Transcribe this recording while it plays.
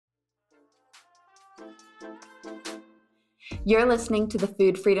You're listening to the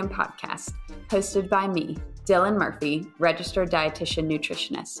Food Freedom Podcast, hosted by me, Dylan Murphy, registered dietitian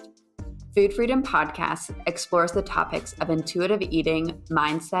nutritionist. Food Freedom Podcast explores the topics of intuitive eating,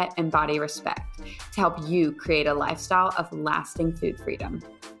 mindset, and body respect to help you create a lifestyle of lasting food freedom.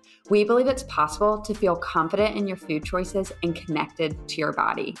 We believe it's possible to feel confident in your food choices and connected to your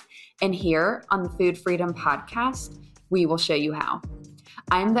body. And here on the Food Freedom Podcast, we will show you how.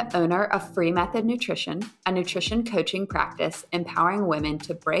 I'm the owner of Free Method Nutrition, a nutrition coaching practice empowering women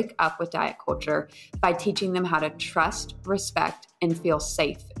to break up with diet culture by teaching them how to trust, respect, and feel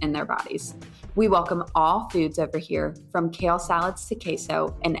safe in their bodies. We welcome all foods over here, from kale salads to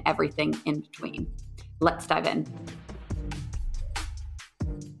queso and everything in between. Let's dive in.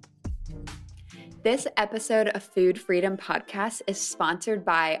 This episode of Food Freedom Podcast is sponsored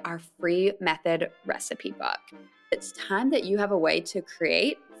by our Free Method recipe book. It's time that you have a way to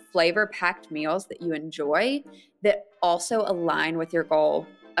create flavor-packed meals that you enjoy that also align with your goal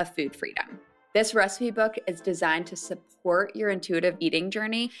of food freedom. This recipe book is designed to support your intuitive eating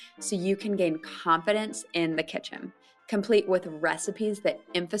journey so you can gain confidence in the kitchen. Complete with recipes that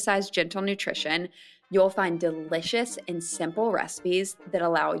emphasize gentle nutrition, you'll find delicious and simple recipes that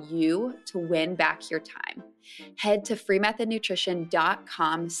allow you to win back your time. Head to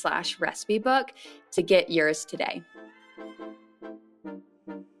freemethodnutrition.com/recipe book to get yours today.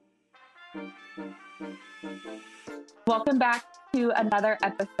 Welcome back to another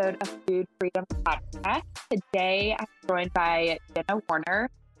episode of Food Freedom Podcast. Today, I'm joined by Jenna Werner,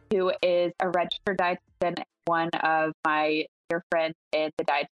 who is a registered dietitian and one of my dear friends in the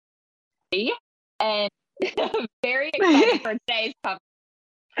dietitian community. And I'm very excited for today's conversation.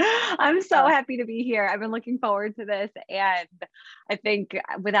 I'm so happy to be here. I've been looking forward to this. And I think,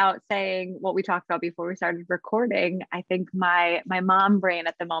 without saying what we talked about before we started recording, I think my mom brain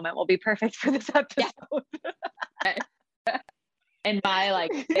at the moment will be perfect for this episode. Yeah. And my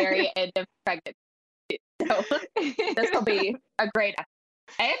very end of pregnancy. So this will be a great episode.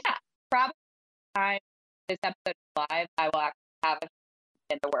 And probably by the time this episode is live, I will actually have a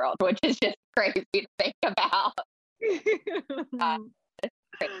in the world, which is just crazy to think about.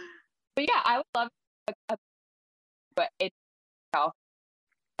 But yeah, I would love to but it's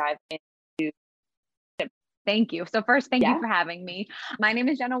dive into. Thank you. So first, thank you for having me. My name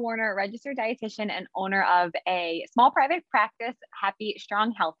is Jenna Werner, registered dietitian and owner of a small private practice, Happy,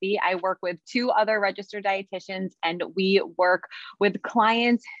 Strong, Healthy. I work with two other registered dietitians, and we work with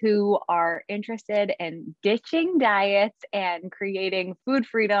clients who are interested in ditching diets and creating food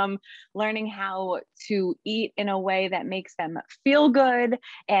freedom, learning how to eat in a way that makes them feel good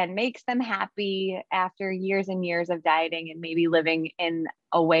and makes them happy after years and years of dieting and maybe living in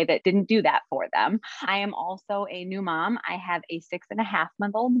a way that didn't do that for them. I am also a new mom. I have a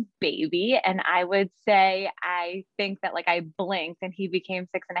 6.5-month-old baby. And I would say, I think that I blinked and he became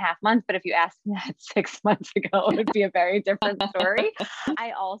 6.5 months. But if you asked me that 6 months ago, it would be a very different story.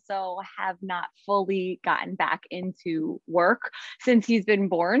 I also have not fully gotten back into work since he's been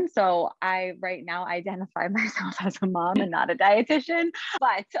born. So I right now identify myself as a mom and not a dietitian,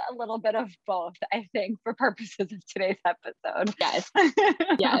 but a little bit of both, I think, for purposes of today's episode. Yes.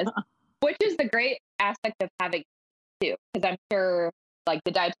 Yes. Which is the great aspect of having too, because I'm sure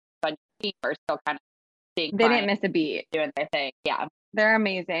the dietitians on your team are still kind of being they didn't miss a beat doing their thing. Yeah. They're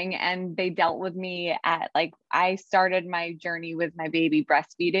amazing. And they dealt with me at I started my journey with my baby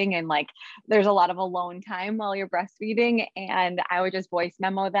breastfeeding, and there's a lot of alone time while you're breastfeeding, and I would just voice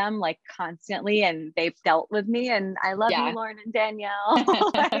memo them constantly, and they've dealt with me, and I love you, Lauren and Danielle.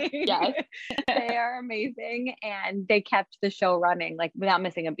 Yes. They are amazing, and they kept the show running without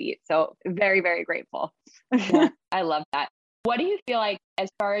missing a beat. So very, very grateful. Yeah, I love that. What do you feel like as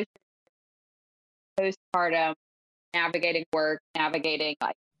far as postpartum, navigating work, navigating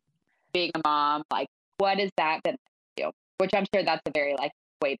being a mom, what is that you? Which I'm sure that's a very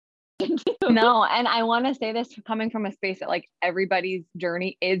way to do. No, and I want to say this coming from a space that everybody's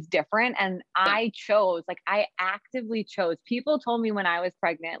journey is different. And I chose, I actively chose. People told me when I was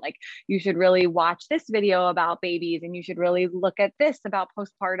pregnant, you should really watch this video about babies and you should really look at this about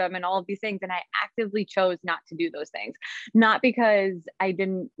postpartum and all of these things. And I actively chose not to do those things, not because I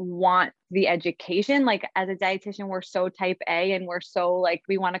didn't want the education. As a dietitian, we're so type A and we're so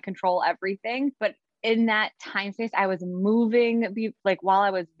we want to control everything. But in that time space, I was moving, while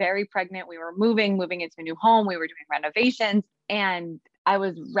I was very pregnant, we were moving into a new home. We were doing renovations, and I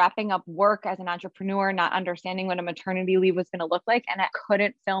was wrapping up work as an entrepreneur, not understanding what a maternity leave was going to look like. And I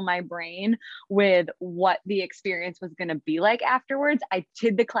couldn't fill my brain with what the experience was going to be like afterwards. I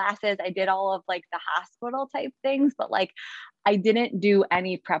did the classes, I did all of like the hospital type things, but like I didn't do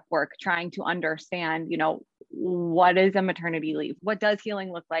any prep work trying to understand, you know, what is a maternity leave? What does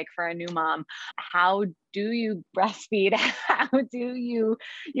healing look like for a new mom? How do you breastfeed? How do you,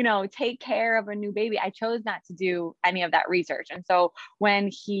 you know, take care of a new baby? I chose not to do any of that research. And so when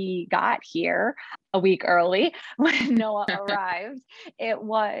he got here a week early, when Noah arrived, it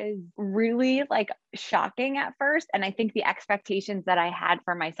was really like shocking at first. And I think the expectations that I had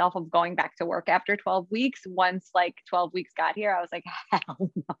for myself of going back to work after 12 weeks, once like 12 weeks got here, I was like,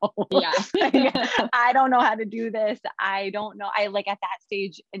 hell no. Yeah. Like, I don't know how to do this. I don't know. I like at that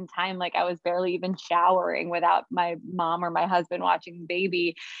stage in time, like I was barely even showering without my mom or my husband watching the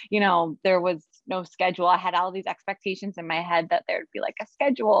baby. You know, there was no schedule. I had all these expectations in my head that there'd be like a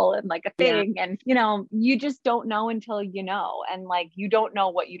schedule and like a thing. And, you know, you just don't know until you know. And like, you don't know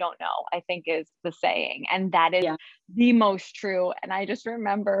what you don't know, I think is the saying. And that is the most true. And I just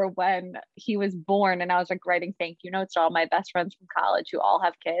remember when he was born and I was like writing thank you notes to all my best friends from college who all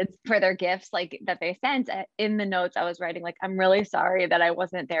have kids for their gifts, like that they sent. In the notes, I was writing like, I'm really sorry that I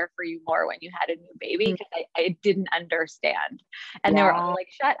wasn't there for you more when you had a new baby, because I didn't understand. And they were all like,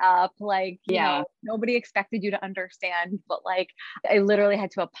 shut up. Like, you know, nobody expected you to understand. But like, I literally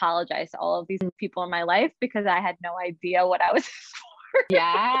had to apologize to all of these people in my life because I had no idea what I was for.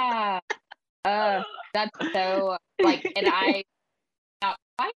 Yeah. That's so like, and I not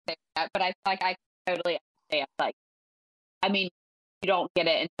quite say that, but I feel like I totally understand. Like, I mean, you don't get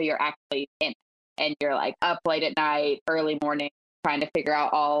it until you're actually in it, and you're like up late at night, early morning, trying to figure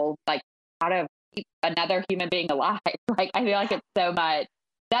out all like how to keep another human being alive. Like, I feel like it's so much.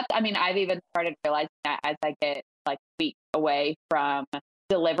 That's, I mean, I've even started realizing that as I get like weeks away from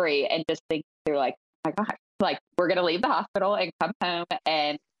delivery and just think through like, oh my gosh, like we're going to leave the hospital and come home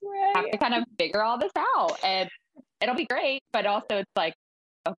and have to kind of figure all this out, and it'll be great. But also it's like,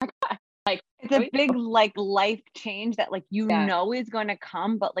 oh my God, like it's a big like life change that like, you know, is going to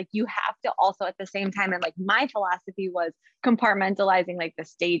come, but like you have to also at the same time. And like my philosophy was compartmentalizing like the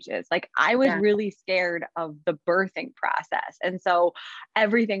stages. Like I was really scared of the birthing process. And so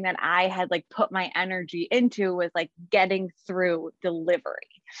everything that I had like put my energy into was like getting through delivery.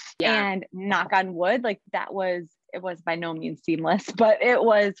 And knock on wood, like it was by no means seamless, but it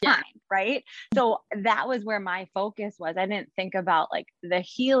was fine. Right. So that was where my focus was. I didn't think about like the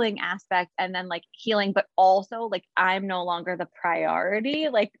healing aspect and then like healing, but also like I'm no longer the priority,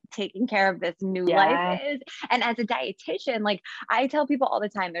 like taking care of this new life is. And as a dietitian, like I tell people all the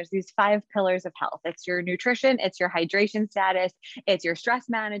time, there's these 5 pillars of health. It's your nutrition, it's your hydration status, it's your stress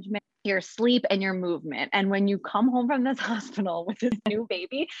management, your sleep, and your movement. And when you come home from this hospital with this new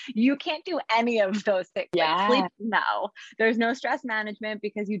baby, you can't do any of those things. Like sleep, no. There's no stress management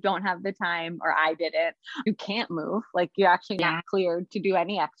because you don't have the time, or I didn't. You can't move. Like you're actually not cleared to do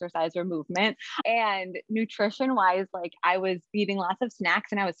any exercise or movement. And nutrition wise, like I was eating lots of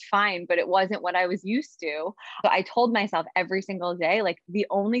snacks and I was fine, but it wasn't what I was used to. So I told myself every single day, like the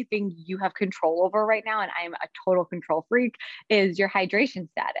only thing you have control over right now, and I'm a total control freak, is your hydration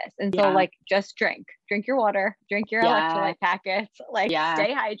status. And so like, just drink your water, drink your electrolyte packets, like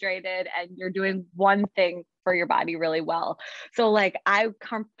stay hydrated, and you're doing one thing for your body really well. So like I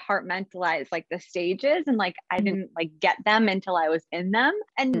compartmentalized like the stages, and like I didn't like get them until I was in them.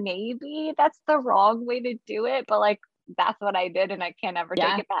 And maybe that's the wrong way to do it, but like that's what I did, and I can't ever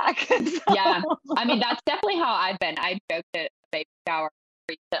take it back. So. I mean, that's definitely how I've been. I joked at a baby shower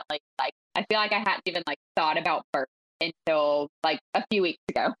recently. Like I feel like I hadn't even like thought about birth until like a few weeks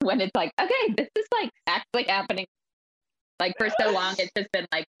ago, when it's like, okay, this is like actually happening. Like for so long, it's just been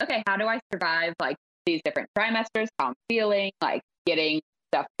like, okay, how do I survive like these different trimesters, how I'm feeling, like getting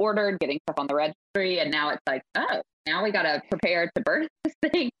stuff ordered, getting stuff on the registry. And now it's like, oh, now we got to prepare to birth this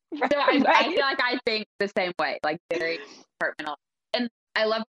thing. So I feel like I think the same way, like very compartmental. And I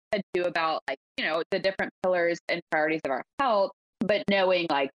love what you said too about like, you know, the different pillars and priorities of our health, but knowing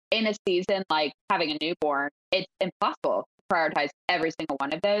like in a season, like having a newborn, it's impossible to prioritize every single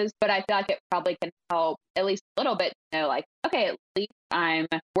one of those. But I feel like it probably can help at least a little bit to know like, okay, at least I'm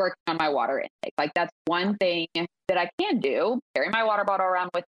working on my water intake. Like that's one thing that I can do. Carry my water bottle around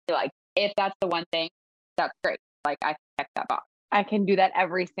with me. Like if that's the one thing, that's great. Like I can check that box. I can do that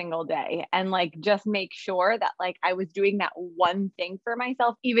every single day, and like just make sure that like I was doing that one thing for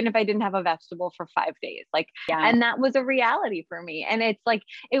myself, even if I didn't have a vegetable for 5 days. Like, and that was a reality for me. And it's like,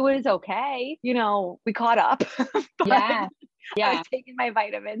 it was okay. You know, we caught up. But I was taking my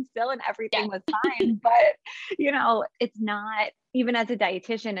vitamins still and everything was fine. But, it's not, even as a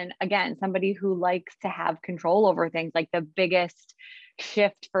dietitian, and again, somebody who likes to have control over things, like the biggest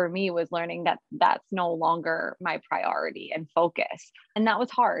shift for me was learning that that's no longer my priority and focus. And that was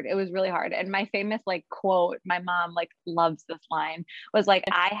hard. It was really hard. And my famous quote, my mom loves this line, was I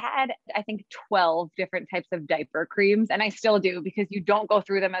had, I think 12 different types of diaper creams, and I still do, because you don't go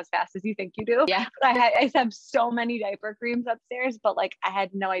through them as fast as you think you do. Yeah. But I have so many diaper creams upstairs, but I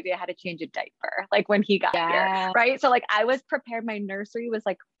had no idea how to change a diaper when he got here. Right. So I was prepared. My nursery was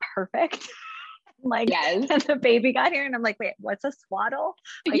perfect. And the baby got here and I'm wait, what's a swaddle?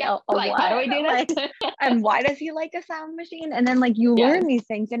 How do we do this? And why does he like a sound machine? And then you learn these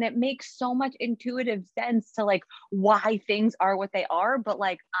things, and it makes so much intuitive sense to why things are what they are. But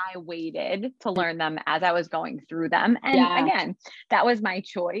I waited to learn them as I was going through them. And again, that was my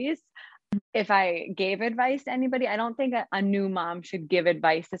choice. If I gave advice to anybody, I don't think a new mom should give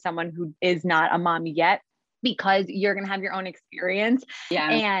advice to someone who is not a mom yet, because you're going to have your own experience.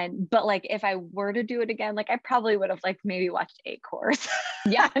 But if I were to do it again, I probably would have maybe watched a course.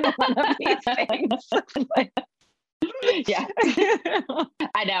 On one of these things.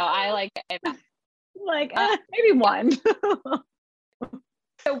 I know. I like it. Maybe one.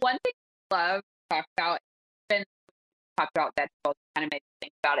 So one thing I love to talk about, and talk about vegetables, kind of made me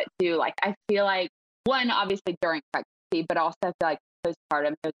think about it too. I feel one, obviously during pregnancy, but also I feel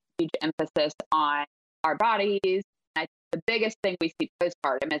postpartum, there's a huge emphasis on our bodies. And I think the biggest thing we see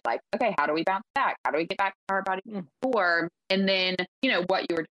postpartum is okay, how do we bounce back? How do we get back to our body before? And then, what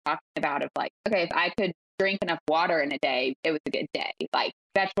you were talking about of okay, if I could drink enough water in a day, it was a good day.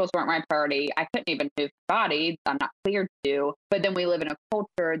 Vegetables weren't my priority. I couldn't even move my body. I'm not cleared to. But then we live in a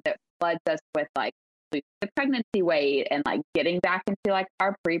culture that floods us with losing the pregnancy weight and getting back into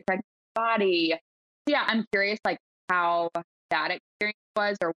our pre-pregnancy body. So, yeah, I'm curious how that experience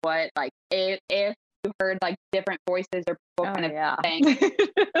was, or what if you heard different voices or people saying,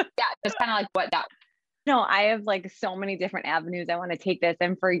 just kind of what that. No, I have so many different avenues I want to take this.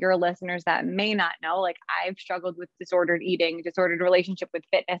 And for your listeners that may not know, I've struggled with disordered eating, disordered relationship with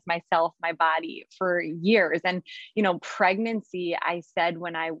fitness, myself, my body for years. And, pregnancy, I said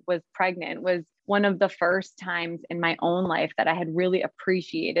when I was pregnant, was one of the first times in my own life that I had really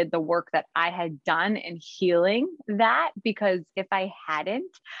appreciated the work that I had done in healing that, because if I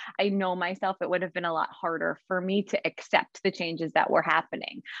hadn't, I know myself, it would have been a lot harder for me to accept the changes that were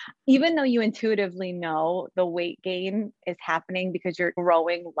happening. Even though you intuitively know the weight gain is happening because you're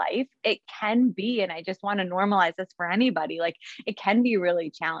growing life, it can be, and I just want to normalize this for anybody, it can be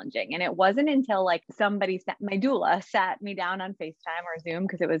really challenging. And it wasn't until my doula sat me down on FaceTime or Zoom,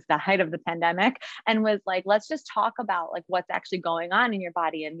 because it was the height of the pandemic, and was let's just talk about what's actually going on in your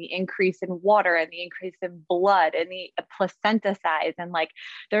body, and the increase in water, and the increase in blood, and the placenta size. And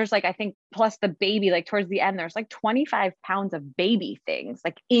there's I think plus the baby, towards the end, there's 25 pounds of baby things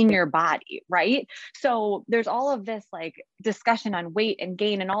in your body. Right. So there's all of this discussion on weight and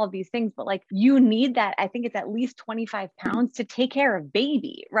gain and all of these things, but you need that. I think it's at least 25 pounds to take care of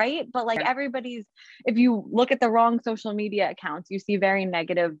baby. Right. But everybody's, if you look at the wrong social media accounts, you see very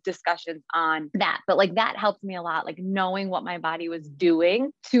negative discussions on that. But that helped me a lot, knowing what my body was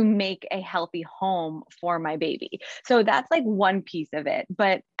doing to make a healthy home for my baby. So that's one piece of it.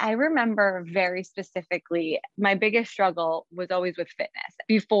 But I remember very specifically, my biggest struggle was always with fitness.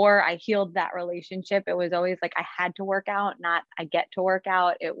 Before I healed that relationship, it was always I had to work out, not I get to work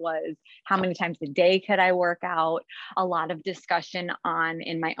out. It was how many times a day could I work out? A lot of discussion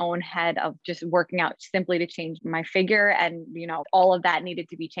in my own head of just working out simply to change my figure. And, all of that needed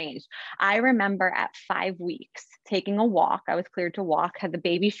to be changed. I remember at 5 weeks taking a walk. I was cleared to walk, had the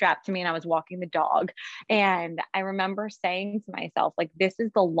baby strapped to me, and I was walking the dog. And I remember saying to myself, this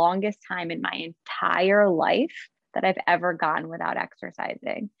is the longest time in my entire life that I've ever gone without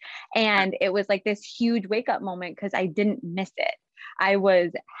exercising. And it was this huge wake up moment, because I didn't miss it. I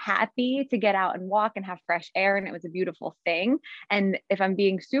was happy to get out and walk and have fresh air, and it was a beautiful thing. And if I'm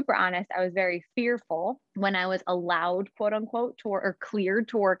being super honest, I was very fearful when I was allowed, quote unquote, or cleared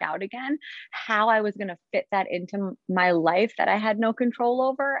to work out again, how I was going to fit that into my life that I had no control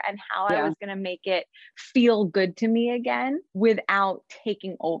over, and how I was going to make it feel good to me again without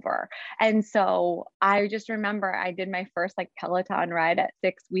taking over. And so I just remember I did my first Peloton ride at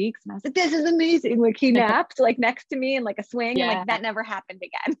 6 weeks, and I was this is amazing. He napped next to me in a swing, and that never happened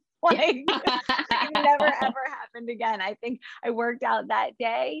again. Like it never ever happened again. I think I worked out that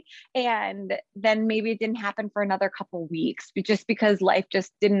day and then maybe it didn't happen for another couple weeks just because life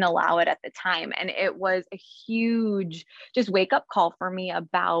just didn't allow it at the time. And it was a huge just wake up call for me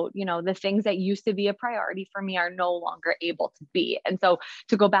about, the things that used to be a priority for me are no longer able to be. And so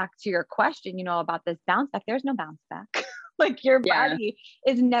to go back to your question, about this bounce back, there's no bounce back. Like your body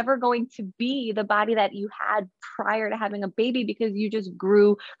is never going to be the body that you had prior to having a baby because you just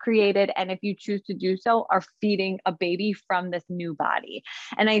grew, created, and if you choose to do so, are feeding a baby from this new body.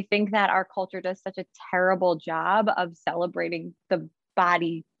 And I think that our culture does such a terrible job of celebrating the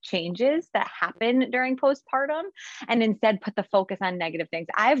body changes that happen during postpartum and instead put the focus on negative things.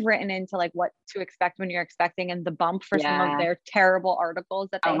 I've written into like what to expect when you're expecting and the bump for some of their terrible articles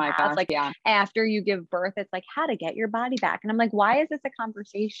that they have. After you give birth, it's like how to get your body back. And I'm like, why is this a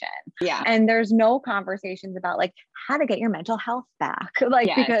conversation? Yeah. And there's no conversations about like how to get your mental health back.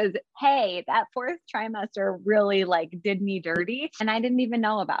 Because hey, that fourth trimester really like did me dirty and I didn't even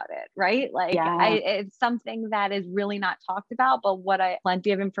know about it. Right. It's something that is really not talked about, but what I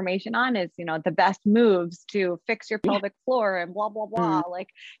plenty of information on is, the best moves to fix your pelvic floor and blah, blah, blah, like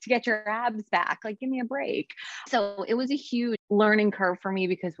to get your abs back, like give me a break. So it was a huge learning curve for me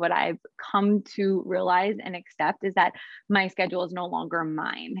because what I've come to realize and accept is that my schedule is no longer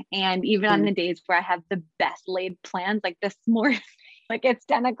mine. And even on the days where I have the best laid plans, like this morning, like it's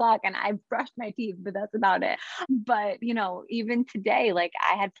 10 o'clock and I've brushed my teeth, but that's about it. But, even today, like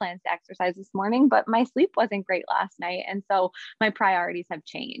I had plans to exercise this morning, but my sleep wasn't great last night. And so my priorities have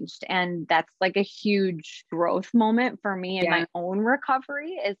changed. And that's like a huge growth moment for me in my own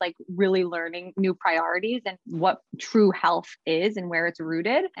recovery is like really learning new priorities and what true health is and where it's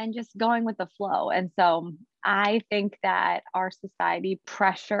rooted and just going with the flow. And so I think that our society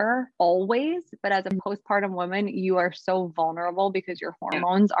pressure always, but as a postpartum woman, you are so vulnerable because your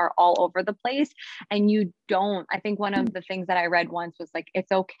hormones are all over the place and I think one of the things that I read once was like,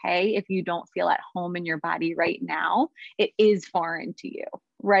 it's okay if you don't feel at home in your body right now. It is foreign to you.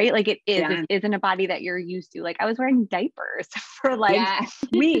 Right? Like it isn't a body that you're used to. Like I was wearing diapers for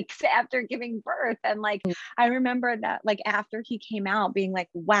weeks after giving birth. And like, I remember that like after he came out being like,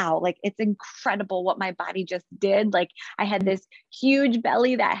 wow, like it's incredible what my body just did. Like I had this huge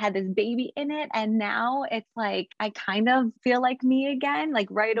belly that had this baby in it. And now it's like, I kind of feel like me again, like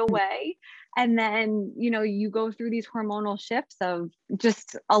right away. And then, you go through these hormonal shifts of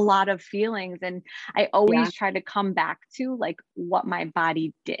just a lot of feelings. And I always try to come back to like what my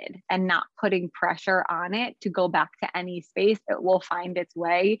body did and not putting pressure on it to go back to any space. It will find its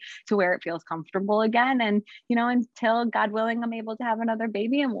way to where it feels comfortable again. And, until God willing, I'm able to have another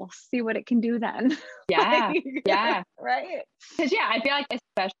baby and we'll see what it can do then. Yeah. Right. Because I feel like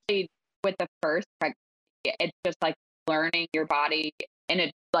especially with the first pregnancy, it's just like learning your body in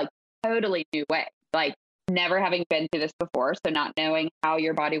a like totally new way, like never having been through this before. So not knowing how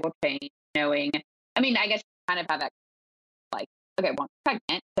your body will change, I guess you kind of have that like, okay, well, I'm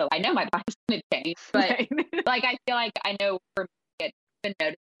pregnant, so I know my body's going to change, but like, I feel like I know for me, it's been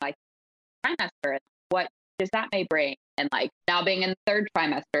noticing like trimester and what does that may bring. And like now being in the third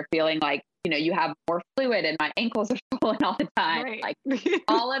trimester, feeling like, you have more fluid and my ankles are swollen all the time, like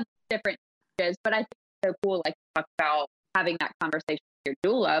all of different changes. But I think it's so cool, like talk about having that conversation your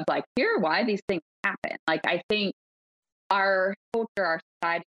doula of like, here are why these things happen. Like, I think our culture, our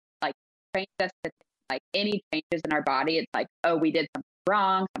society, like trains us to like any changes in our body. It's like, oh, we did something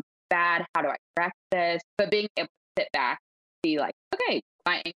wrong, something bad. How do I correct this? But being able to sit back, be like, okay,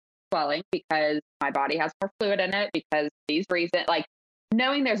 my ankle is swelling because my body has more fluid in it because these reasons, like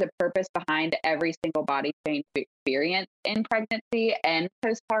knowing there's a purpose behind every single body change we experience in pregnancy and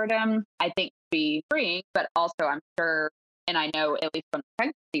postpartum, I think be freeing, but also I'm sure, and I know at least from the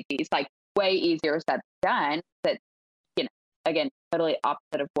pregnancy piece, like way easier said than done. That, again, totally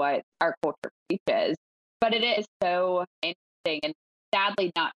opposite of what our culture teaches. But it is so interesting and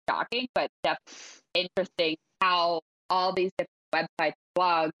sadly not shocking, but definitely interesting how all these different websites,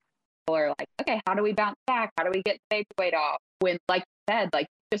 blogs, people are like, okay, how do we bounce back? How do we get the baby weight off? When, like you said, like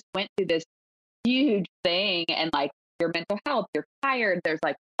you just went through this huge thing and like your mental health, you're tired. There's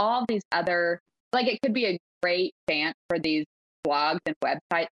like all these other, like it could be a great chance for these blogs and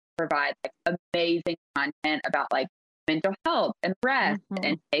websites to provide like amazing content about like mental health and rest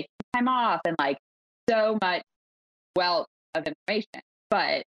and taking time off and like so much wealth of information,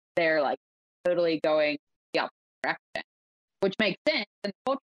 but they're like totally going the opposite direction, which makes sense in the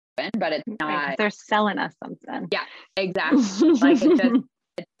culture, but it's not. They're selling us something. Yeah, exactly. Like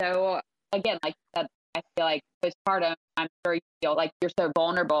it's so, again, like that, I feel like postpartum, I'm sure you feel like you're so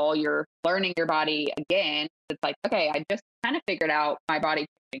vulnerable, you're learning your body again. It's like, okay, I just kind of figured out my body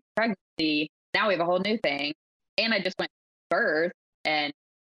pregnancy. Now we have a whole new thing. And I just went to birth, and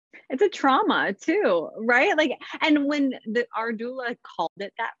it's a trauma too, right? Like, and when our doula called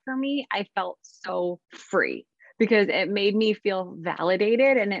it that for me, I felt so free because it made me feel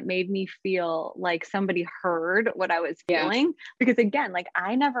validated and it made me feel like somebody heard what I was feeling. Because again, like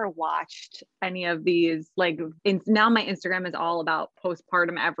I never watched any of these, like now my Instagram is all about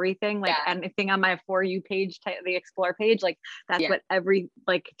postpartum everything, like anything on my For You page, the explore page, like that's what every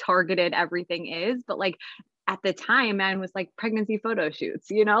like targeted everything is. But like at the time, mine was like pregnancy photo shoots,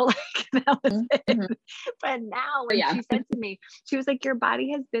 you know, like that was it. But now when she said to me, she was like, your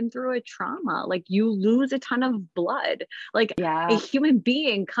body has been through a trauma. Like you lose a ton of blood. Like a human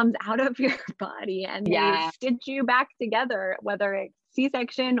being comes out of your body and they stitch you back together, whether it's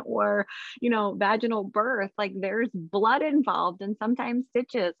C-section or, you know, vaginal birth, like there's blood involved and sometimes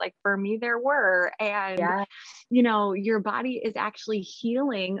stitches. Like for me, there were, and you know, your body is actually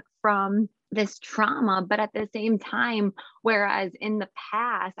healing from this trauma, but at the same time, whereas in the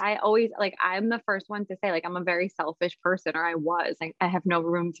past, I always like, I'm the first one to say like, I'm a very selfish person, or I was, like, I have no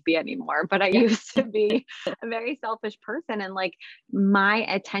room to be anymore, but I used to be a very selfish person. And like my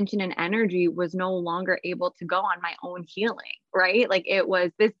attention and energy was no longer able to go on my own healing, right? Like it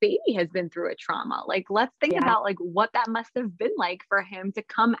was, this baby has been through a trauma. Like, let's think about like what that must have been like for him to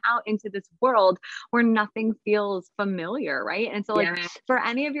come out into this world where nothing feels familiar. Right. And so like for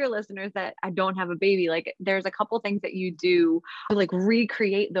any of your listeners that I don't have a baby, like there's a couple things that you do to like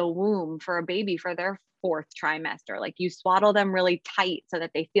recreate the womb for a baby for their fourth trimester. Like you swaddle them really tight so that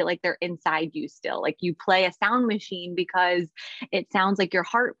they feel like they're inside you still. Like you play a sound machine because it sounds like your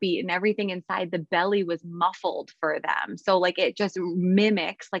heartbeat, and everything inside the belly was muffled for them. So like it just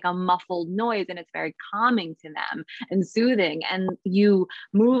mimics like a muffled noise, and it's very calming to them and soothing. And you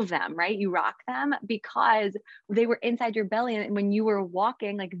move them, right? You rock them because they were inside your belly. And when you were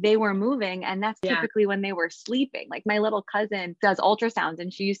walking, like they were moving. And that's typically when they were sleeping. Like my little cousin does ultrasounds,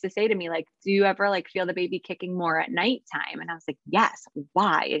 and she used to say to me, like, do you ever like feel the baby kicking more at nighttime? And I was like, yes.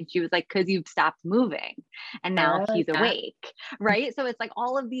 Why? And she was like, because you've stopped moving and now he's awake. Right. So it's like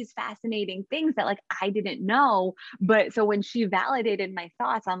all of these fascinating things that like I didn't know. But so when she validated my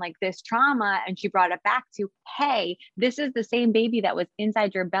thoughts on like this trauma, and she brought it back to, hey, this is the same baby that was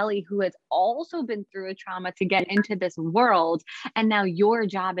inside your belly who has also been through a trauma to get into this world. And now your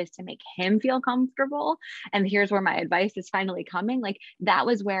job is to make him feel comfortable. And here's where my advice is finally coming. Like that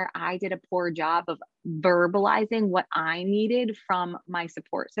was where I did a poor job of verbalizing what I needed from my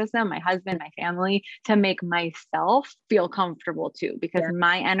support system, my husband, my family, to make myself feel comfortable too, because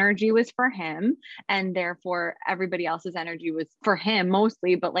my energy was for him, and therefore everybody else's energy was for him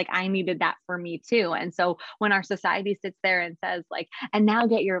mostly, but like I needed that for me too. And so when our society sits there and says like, and now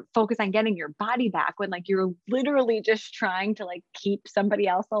get your focus on getting your body back, when like you're literally just trying to like keep somebody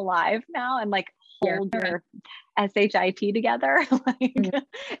else alive now and like hold your SHIT together. Like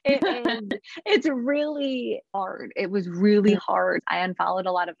it's really hard. It was really hard. I unfollowed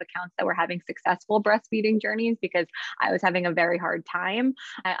a lot of accounts that were having successful breastfeeding journeys because I was having a very hard time.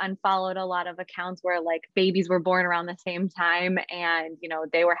 I unfollowed a lot of accounts where like babies were born around the same time, and you know,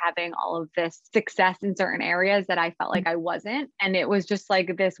 they were having all of this success in certain areas that I felt like I wasn't. And it was just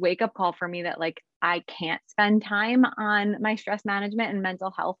like this wake up call for me that like I can't spend time on my stress management and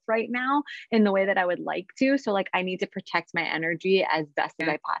mental health right now in the way that I would like to. So like I need to protect my energy as best as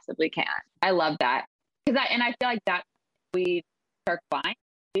I possibly can. I love that. And I feel like that we start flying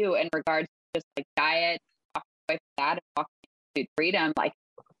too in regards to just like diet, walking away from that and walking into freedom. Like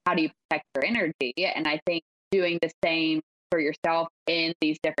how do you protect your energy? And I think doing the same for yourself in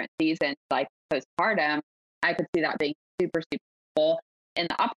these different seasons, like postpartum, I could see that being super, super cool. And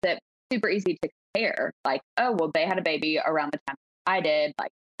the opposite, super easy to compare. Like, oh, well, they had a baby around the time I did.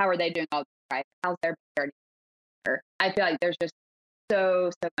 Like, how are they doing all this, right? How's their paternity? I feel like there's just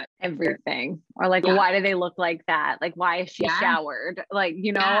so much everything. Or like, why do they look like that? Like, why is she showered? Like,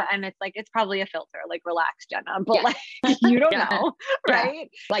 you know, and it's like, it's probably a filter. Like, relax, Jenna. But like, you don't know, right?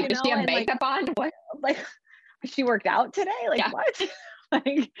 Like, you does she have makeup on? What? Like, she worked out today? Like, what?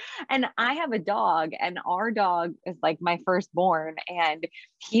 Like, and I have a dog, and our dog is like my firstborn, and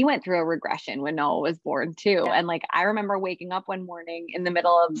he went through a regression when Noah was born too. And like, I remember waking up one morning in the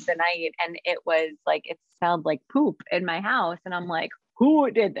middle of the night, and it was like, it smelled like poop in my house. And I'm like,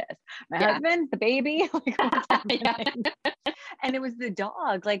 who did this? My husband, the baby? Like, what's happening? And it was the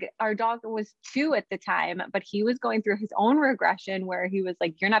dog. Like our dog was 2 at the time, but he was going through his own regression where he was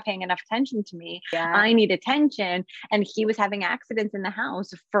like, you're not paying enough attention to me. I need attention. And he was having accidents in the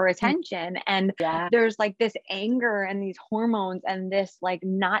house for attention. And there's like this anger and these hormones and this like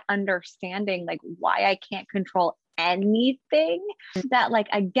not understanding like why I can't control anything that like,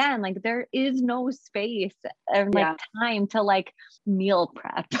 again, like there is no space and like time to like meal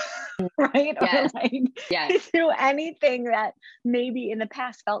prep, right? Or like do anything that maybe in the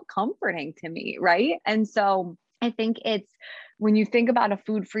past felt comforting to me, right? And so I think it's when you think about a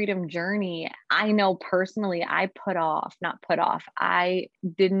food freedom journey, I know personally I I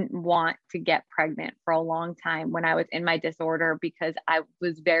didn't want to get pregnant for a long time when I was in my disorder because I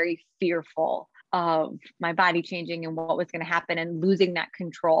was very fearful of my body changing and what was going to happen and losing that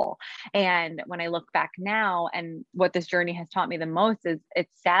control. And when I look back now, and what this journey has taught me the most is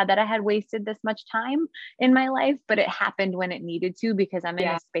it's sad that I had wasted this much time in my life, but it happened when it needed to, because I'm in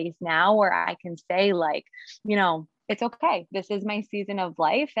a space now where I can say like, you know, it's okay. This is my season of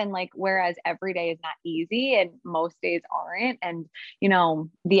life. And like, whereas every day is not easy and most days aren't. And, you know,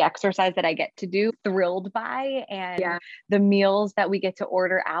 the exercise that I get to do, thrilled by, and the meals that we get to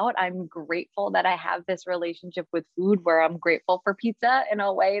order out, I'm grateful that I have this relationship with food where I'm grateful for pizza in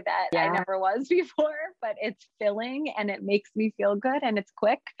a way that I never was before, but it's filling and it makes me feel good and it's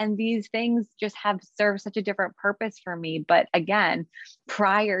quick. And these things just have served such a different purpose for me. But again,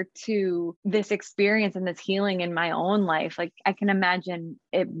 prior to this experience and this healing in my own life, like I can imagine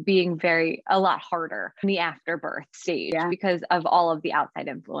it being a lot harder in the afterbirth stage because of all of the outside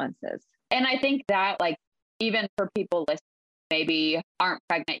influences. And I think that like, even for people listening, maybe aren't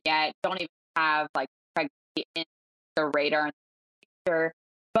pregnant yet, don't even have like pregnancy in the radar in the future,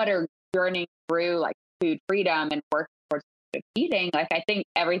 but are journeying through like food freedom and working towards eating, like I think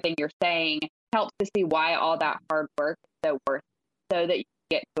everything you're saying helps to see why all that hard work is so worth it, so that you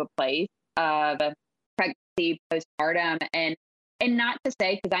get to a place of pregnancy, postpartum, and not to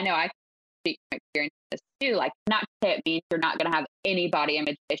say, because I know I speak from experience with this too, like not to say it means you're not going to have any body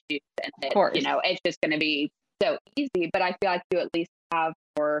image issues and that, you know, it's just going to be so easy, but I feel like you at least have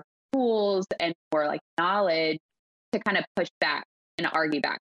more tools and more like knowledge to kind of push back and argue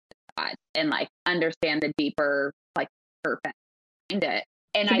back and like understand the deeper like purpose behind it.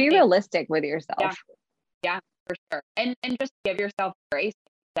 And to be realistic with yourself. Yeah, for sure. And just give yourself grace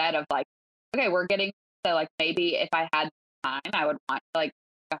instead of like, okay, we're getting, so like maybe if I had time, I would want to like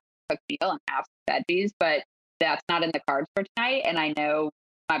cook meal and have some veggies, but that's not in the cards for tonight. And I know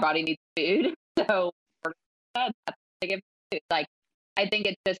my body needs food. So that's to give food. Like, I think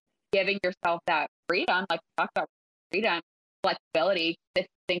it's just giving yourself that freedom, like we talked about freedom, flexibility. If you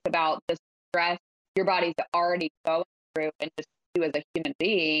think about the stress your body's already going through, and just you as a human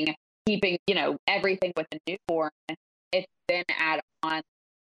being, keeping, you know, everything with a newborn, it's then add on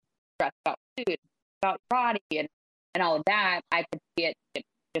stress about food, about your body, and all of that, I could see it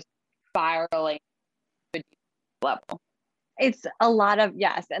just spiraling to a deep level. It's a lot of,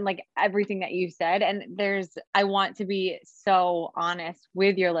 yes. And like everything that you said, and I want to be so honest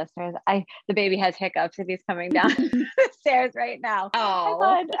with your listeners. The baby has hiccups if he's coming down the stairs right now.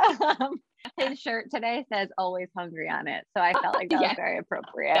 Oh, his shirt today says always hungry on it. So I felt like that was very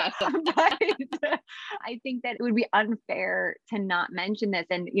appropriate. But I think that it would be unfair to not mention this.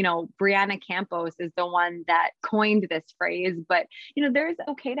 And, you know, Brianna Campos is the one that coined this phrase, but, you know, there's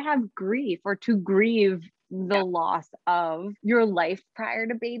okay to have grief or to grieve the loss of your life prior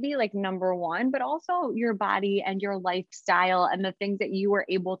to baby, like number one, but also your body and your lifestyle and the things that you were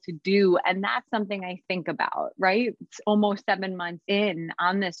able to do. And that's something I think about, right? It's almost 7 months in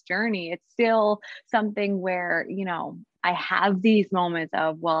on this journey. It's still something where, you know, I have these moments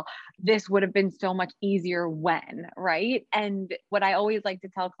of, well, this would have been so much easier when, right? And what I always like to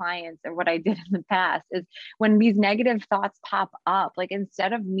tell clients, or what I did in the past, is when these negative thoughts pop up, like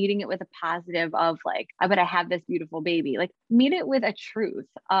instead of meeting it with a positive of like, but I have this beautiful baby, like meet it with a truth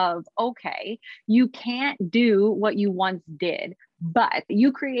of, okay, you can't do what you once did, but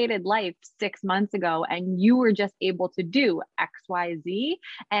you created life 6 months ago and you were just able to do X, Y, Z.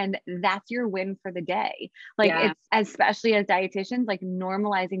 And that's your win for the day. Like it's, especially as dietitians, like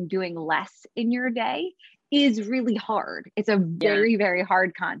normalizing doing less in your day is really hard. It's a very, very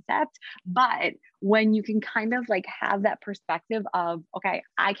hard concept. But when you can kind of like have that perspective of, okay,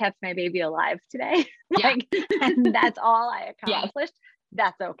 I kept my baby alive today, like, and that's all I accomplished.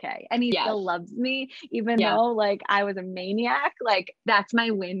 That's okay. And he still loves me, even though like I was a maniac, like that's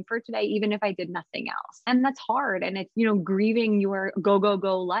my win for today, even if I did nothing else. And that's hard. And it's, you know, grieving your go, go,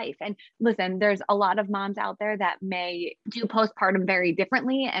 go life. And listen, there's a lot of moms out there that may do postpartum very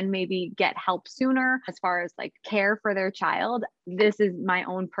differently and maybe get help sooner as far as like care for their child. This is my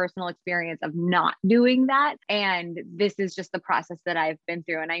own personal experience of not doing that. And this is just the process that I've been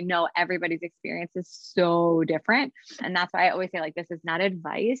through. And I know everybody's experience is so different. And that's why I always say like, this is not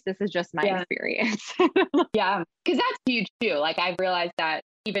advice. This is just my experience. Because that's huge too. Like I've realized that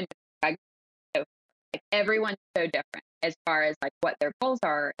even Like everyone's so different as far as like what their goals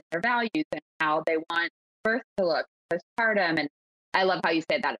are, and their values, and how they want birth to look postpartum. And I love how you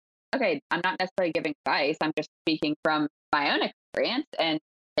said that. Okay, I'm not necessarily giving advice. I'm just speaking from my own experience, and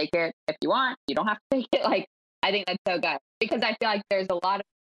take it if you want. You don't have to take it. Like, I think that's so good, because I feel like there's a lot of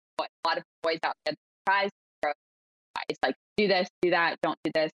boys out there that tries to throw advice, like do this, do that, don't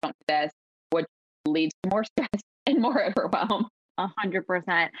do this, which leads to more stress and more overwhelm.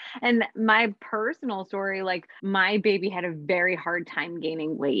 100%. And my personal story, like my baby had a very hard time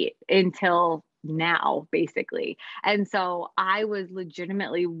gaining weight until now, basically. And so I was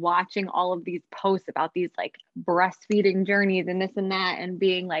legitimately watching all of these posts about these like breastfeeding journeys and this and that, and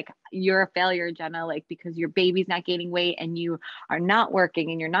being like, you're a failure, Jenna, like because your baby's not gaining weight and you are not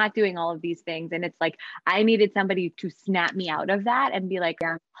working and you're not doing all of these things. And it's like, I needed somebody to snap me out of that and be like,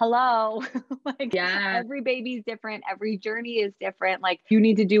 hello, like every baby's different. Every journey is different. Like you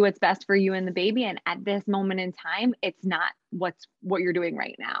need to do what's best for you and the baby. And at this moment in time, it's not what you're doing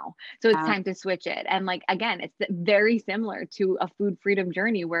right now. So it's time to switch it. And like, again, it's very similar to a food freedom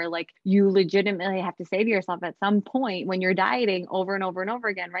journey where like you legitimately have to say to yourself at some point when you're dieting over and over and over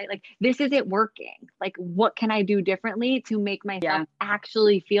again, right? Like, this isn't working. Like, what can I do differently to make myself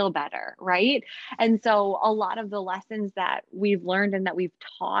actually feel better? Right. And so a lot of the lessons that we've learned and that we've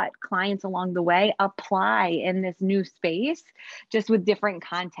taught clients along the way apply in this new space, just with different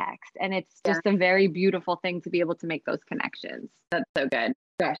context. And it's just a very beautiful thing to be able to make those connections. That's so good.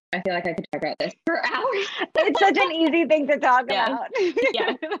 Gosh, I feel like I could talk about this for hours. It's such an easy thing to talk about.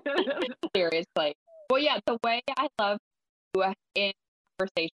 Yeah. Seriously. Well, yeah, the way I love to in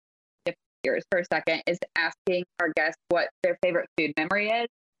conversation with years for a second is asking our guests what their favorite food memory is.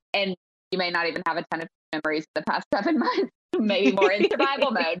 And you may not even have a ton of memories the past 7 months, maybe more in survival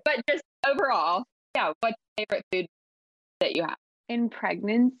mode, but just overall, what's your favorite food that you have? In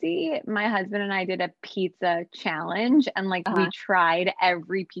pregnancy, my husband and I did a pizza challenge, and like we tried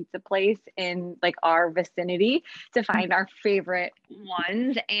every pizza place in like our vicinity to find our favorite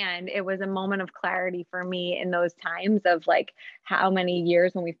ones. And it was a moment of clarity for me in those times of like how many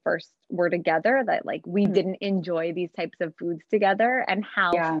years when we first were together that like we didn't enjoy these types of foods together, and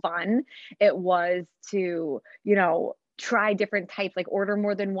how fun it was to, try different types, like order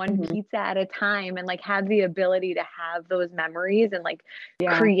more than one pizza at a time, and like have the ability to have those memories and like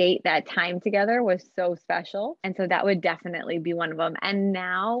create that time together was so special. And so that would definitely be one of them. And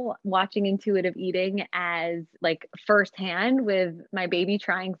now watching intuitive eating as like firsthand with my baby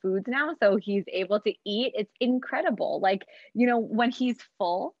trying foods now, so he's able to eat, it's incredible. Like, when he's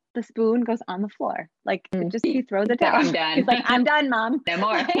full, the spoon goes on the floor. Like he throws it down. I'm done. He's like, I'm done, Mom. No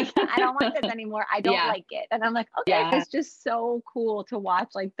more. Like, I don't want this anymore. I don't like it. And I'm like, okay, it's just so cool to watch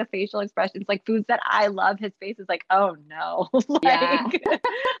like the facial expressions, like foods that I love. His face is like, oh no, like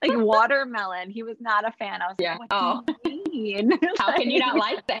watermelon. He was not a fan. I was like, what do you mean? How can you not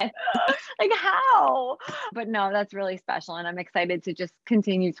like this? Like how? But no, that's really special. And I'm excited to just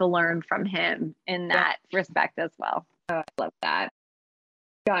continue to learn from him in that respect as well. Oh, I love that.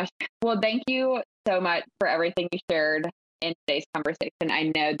 Gosh. Well, thank you so much for everything you shared in today's conversation.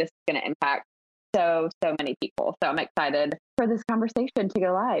 I know this is going to impact so many people. So I'm excited for this conversation to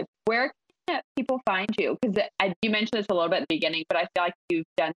go live. Where can people find you? Because you mentioned this a little bit in the beginning, but I feel like you've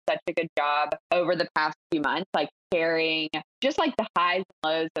done such a good job over the past few months, like sharing just like the highs and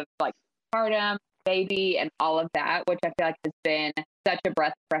lows of like postpartum, baby, and all of that, which I feel like has been such a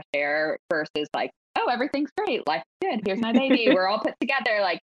breath of fresh air versus like, oh, everything's great. Life's good. Here's my baby. We're all put together.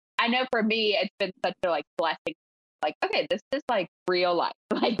 Like, I know for me, it's been such a like blessing. Like, okay, this is like real life.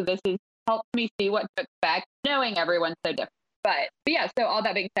 Like, this has helped me see what to expect, knowing everyone's so different. But yeah, so all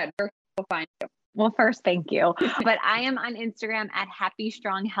that being said, where can people find you? Well, first, thank you. But I am on Instagram at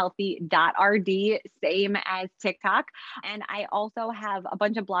happystronghealthy.rd, same as TikTok. And I also have a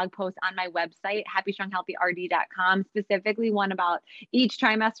bunch of blog posts on my website, happystronghealthyrd.com, specifically one about each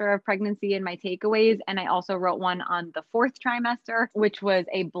trimester of pregnancy and my takeaways. And I also wrote one on the 4th trimester, which was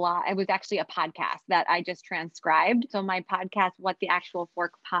a blog. It was actually a podcast that I just transcribed. So my podcast, What the Actual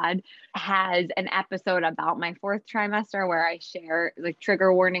Fork Pod, has an episode about my 4th trimester where I share, like,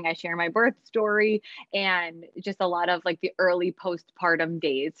 trigger warning, I share my birth story and just a lot of like the early postpartum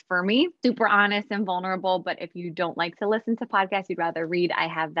days for me. Super honest and vulnerable. But if you don't like to listen to podcasts, you'd rather read, I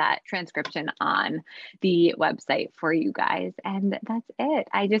have that transcription on the website for you guys. And that's it.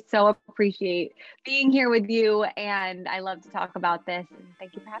 I just so appreciate being here with you. And I love to talk about this. And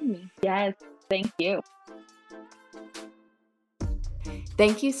thank you for having me. Yes, thank you.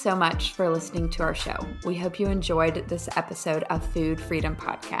 Thank you so much for listening to our show. We hope you enjoyed this episode of Food Freedom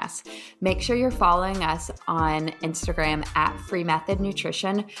Podcast. Make sure you're following us on Instagram at Free Method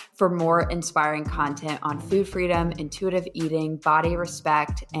Nutrition for more inspiring content on food freedom, intuitive eating, body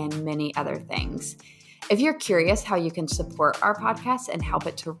respect, and many other things. If you're curious how you can support our podcast and help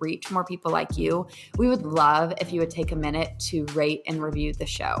it to reach more people like you, we would love if you would take a minute to rate and review the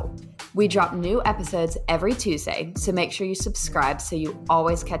show. We drop new episodes every Tuesday, so make sure you subscribe so you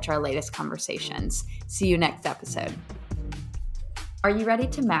always catch our latest conversations. See you next episode. Are you ready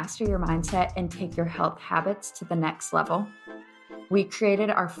to master your mindset and take your health habits to the next level? We created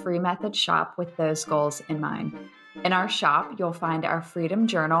our free method shop with those goals in mind. In our shop, you'll find our Freedom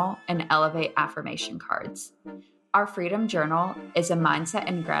Journal and Elevate affirmation cards. Our Freedom Journal is a mindset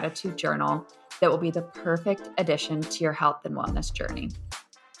and gratitude journal that will be the perfect addition to your health and wellness journey.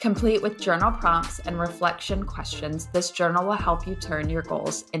 Complete with journal prompts and reflection questions, this journal will help you turn your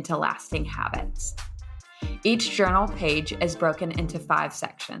goals into lasting habits. Each journal page is broken into 5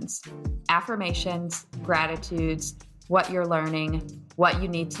 sections: affirmations, gratitudes, what you're learning, what you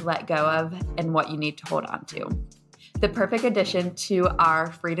need to let go of, and what you need to hold on to. The perfect addition to our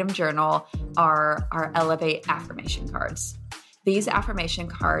Freedom Journal are our Elevate affirmation cards. These affirmation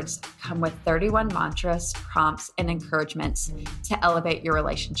cards come with 31 mantras, prompts, and encouragements to elevate your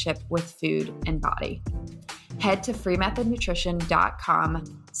relationship with food and body. Head to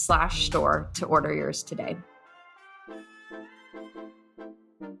freemethodnutrition.com/store to order yours today.